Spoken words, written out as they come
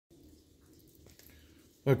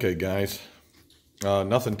Okay guys,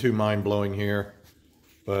 nothing too mind-blowing here,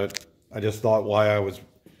 but I just thought while I was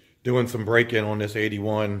doing some break-in on this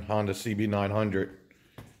 81 Honda CB900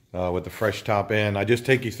 with the fresh top end, I just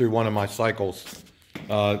take you through one of my cycles.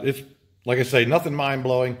 It's, like I say, nothing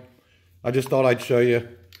mind-blowing. I just thought I'd show you,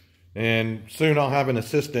 and soon I'll have an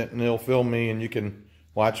assistant and he'll film me and you can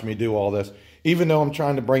watch me do all this. Even though I'm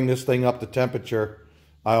trying to bring this thing up to temperature,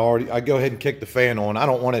 I go ahead and kick the fan on. I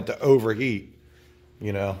don't want it to overheat,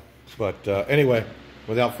 you know. But anyway,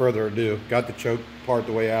 without further ado, got the choke part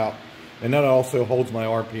the way out, and that also holds my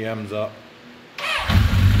RPMs up.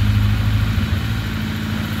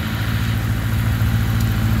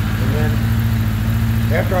 And then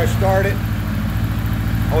after I start it,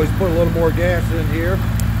 I always put a little more gas in here.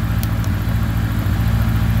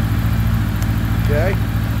 Okay,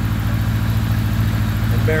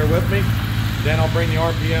 and bear with me. Then I'll bring the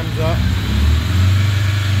RPMs up.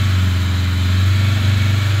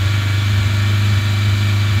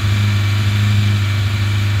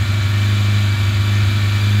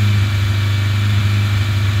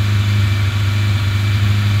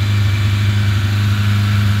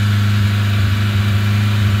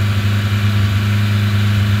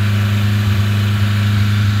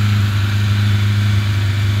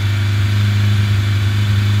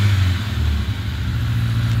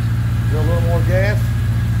 Gas.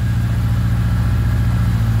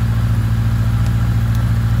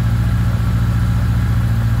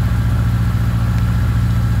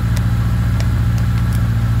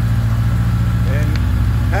 And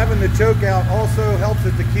having the choke out also helps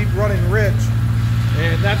it to keep running rich,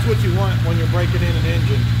 and that's what you want when you're breaking in an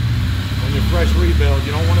engine. When you're fresh rebuild,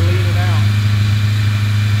 you don't want to lean it out.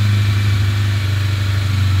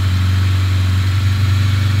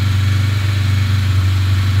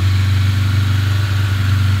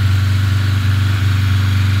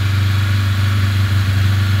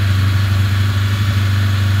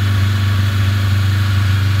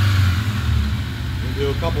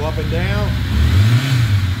 A couple up and down.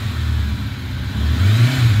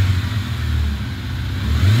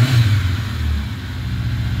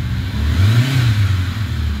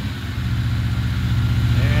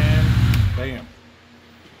 And bam.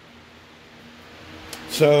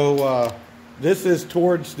 So this is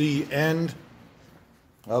towards the end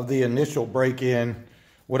of the initial break-in.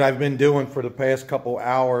 What I've been doing for the past couple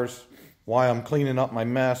hours while I'm cleaning up my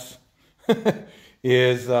mess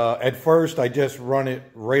is at first I just run it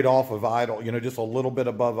right off of idle, you know, just a little bit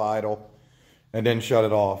above idle, and then shut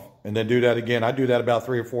it off, and then do that again. I do that about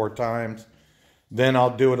 3 or 4 times. Then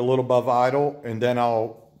I'll do it a little above idle, and then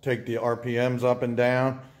I'll take the RPMs up and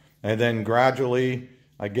down, and then gradually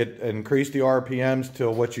I increase the RPMs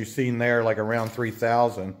to what you've seen there, like around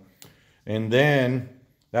 3,000. And then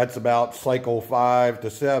that's about cycle 5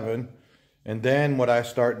 to 7. And then what I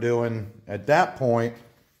start doing at that point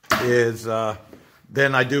is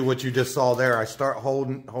then I do what you just saw there. I start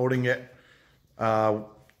holding it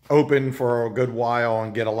open for a good while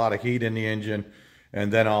and get a lot of heat in the engine, and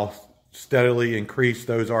then I'll steadily increase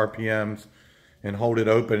those RPMs and hold it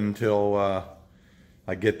open until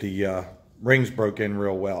I get the rings broke in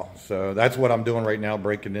real well. So that's what I'm doing right now,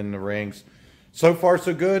 breaking in the rings. So far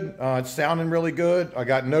so good. It's sounding really good. I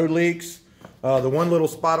got no leaks. The one little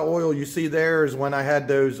spot of oil you see there is when I had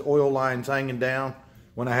those oil lines hanging down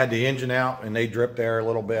when I had the engine out, and they dripped there a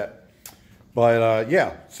little bit. But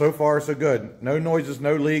yeah, so far so good. No noises,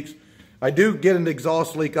 no leaks. I do get an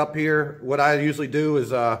exhaust leak up here. What I usually do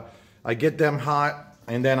is I get them hot,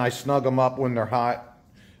 and then I snug them up when they're hot.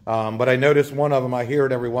 But I notice one of them, I hear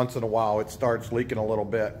it every once in a while. It starts leaking a little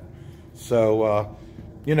bit. So,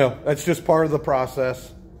 you know, that's just part of the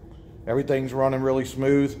process. Everything's running really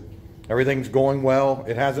smooth. Everything's going well.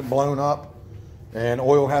 It hasn't blown up, and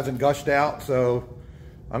oil hasn't gushed out. So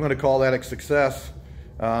I'm going to call that a success.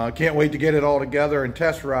 Can't wait to get it all together and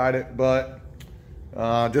test ride it, but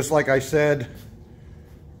just like I said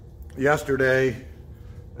yesterday,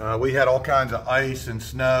 we had all kinds of ice and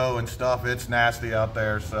snow and stuff. It's nasty out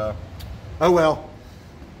there, so oh well.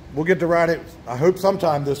 We'll get to ride it, I hope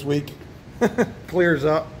sometime this week. Clears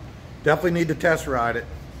up. Definitely need to test ride it.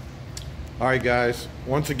 All right, guys.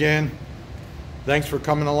 Once again, thanks for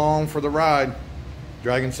coming along for the ride.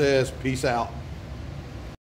 Dragon says, peace out.